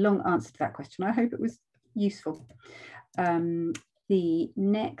quite a long answer to that question. I hope it was useful. The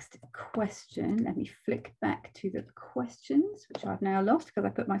next question, let me flick back to the questions, which I've now lost because I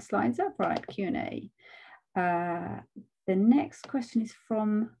put my slides up. Right, Q&A. The next question is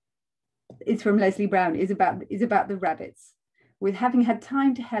from Leslie Brown, is about the rabbits. With having had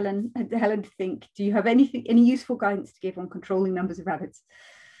time to Helen to think, do you have any useful guidance to give on controlling numbers of rabbits?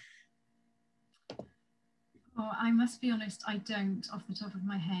 Oh, I must be honest, I don't off the top of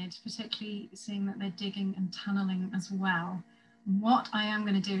my head, particularly seeing that they're digging and tunnelling as well. What I am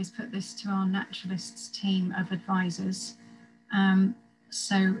going to do is put this to our naturalists team of advisors.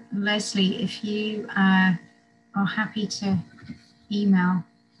 So Leslie, if you are happy to email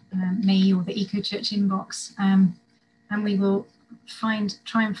me or the EcoChurch inbox, and we will try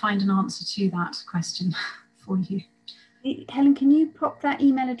and find an answer to that question for you. Helen, can you pop that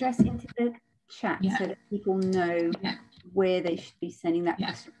email address into the chat so that people know where they should be sending that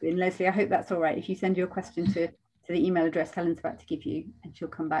question to? And Leslie, I hope that's all right. If you send your question to the email address Helen's about to give you, and she'll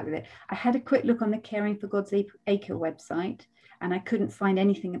come back with it. I had a quick look on the Caring for God's Acre website, and I couldn't find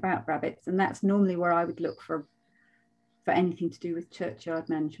anything about rabbits, and that's normally where I would look for anything to do with churchyard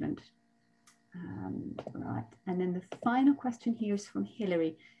management. Right, and then the final question here is from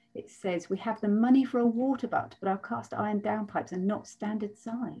Hilary. It says, we have the money for a water butt, but our cast iron downpipes are not standard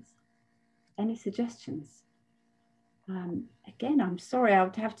size. Any suggestions? Again, I'm sorry, I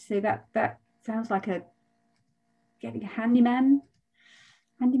would have to say that sounds like getting a handyman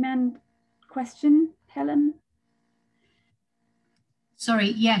question, Helen. Sorry,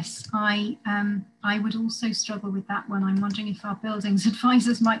 yes, I would also struggle with that one. I'm wondering if our buildings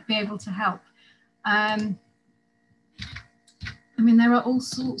advisors might be able to help. I mean, there are all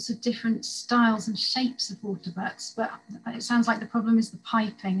sorts of different styles and shapes of water butts, but it sounds like the problem is the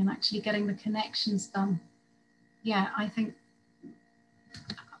piping and actually getting the connections done. Yeah, I think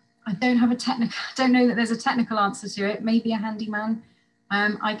I don't know that there's a technical answer to it. Maybe a handyman.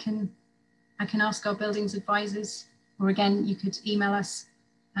 I can ask our buildings advisors, or again, you could email us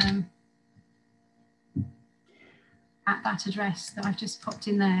at that address that I've just popped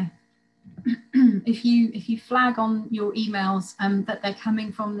in there. If you flag on your emails that they're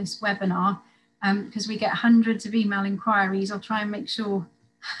coming from this webinar, because we get hundreds of email inquiries, I'll try and make sure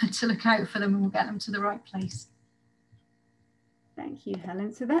to look out for them and we'll get them to the right place. Thank you,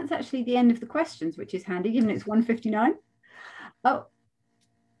 Helen. So that's actually the end of the questions, which is handy, given it's 1:59. Oh,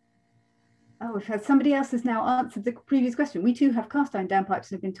 we've had somebody else has now answered the previous question. We too have cast iron downpipes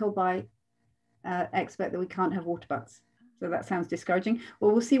and have been told by expert that we can't have water butts. So that sounds discouraging.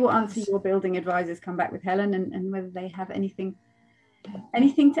 Well, we'll see what answer your building advisors come back with, Helen, and whether they have anything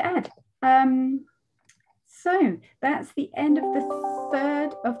to add. So that's the end of the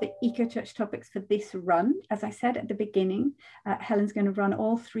third of the EcoChurch topics for this run. As I said at the beginning, Helen's going to run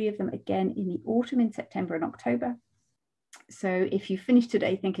all 3 of them again in the autumn, in September and October. So if you finish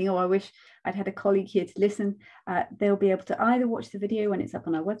today thinking, oh, I wish I'd had a colleague here to listen, they'll be able to either watch the video when it's up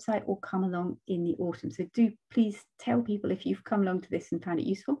on our website or come along in the autumn. So do please tell people if you've come along to this and found it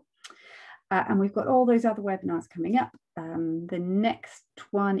useful. And we've got all those other webinars coming up. The next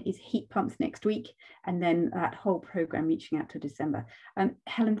one is heat pumps next week, and then that whole program reaching out to December.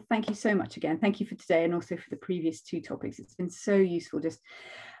 Helen, thank you so much again. Thank you for today and also for the previous 2 topics. It's been so useful, just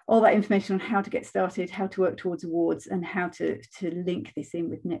all that information on how to get started, how to work towards awards, and how to link this in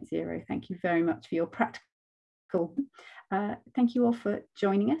with net zero. Thank you very much for your practical. Thank you all for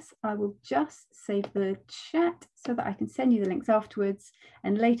joining us. I will just save the chat so that I can send you the links afterwards,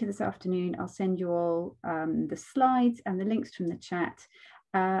 and later this afternoon I'll send you all the slides and the links from the chat,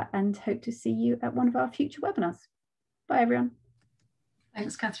 and hope to see you at one of our future webinars. Bye everyone.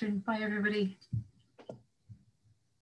 Thanks, Catherine. Bye everybody.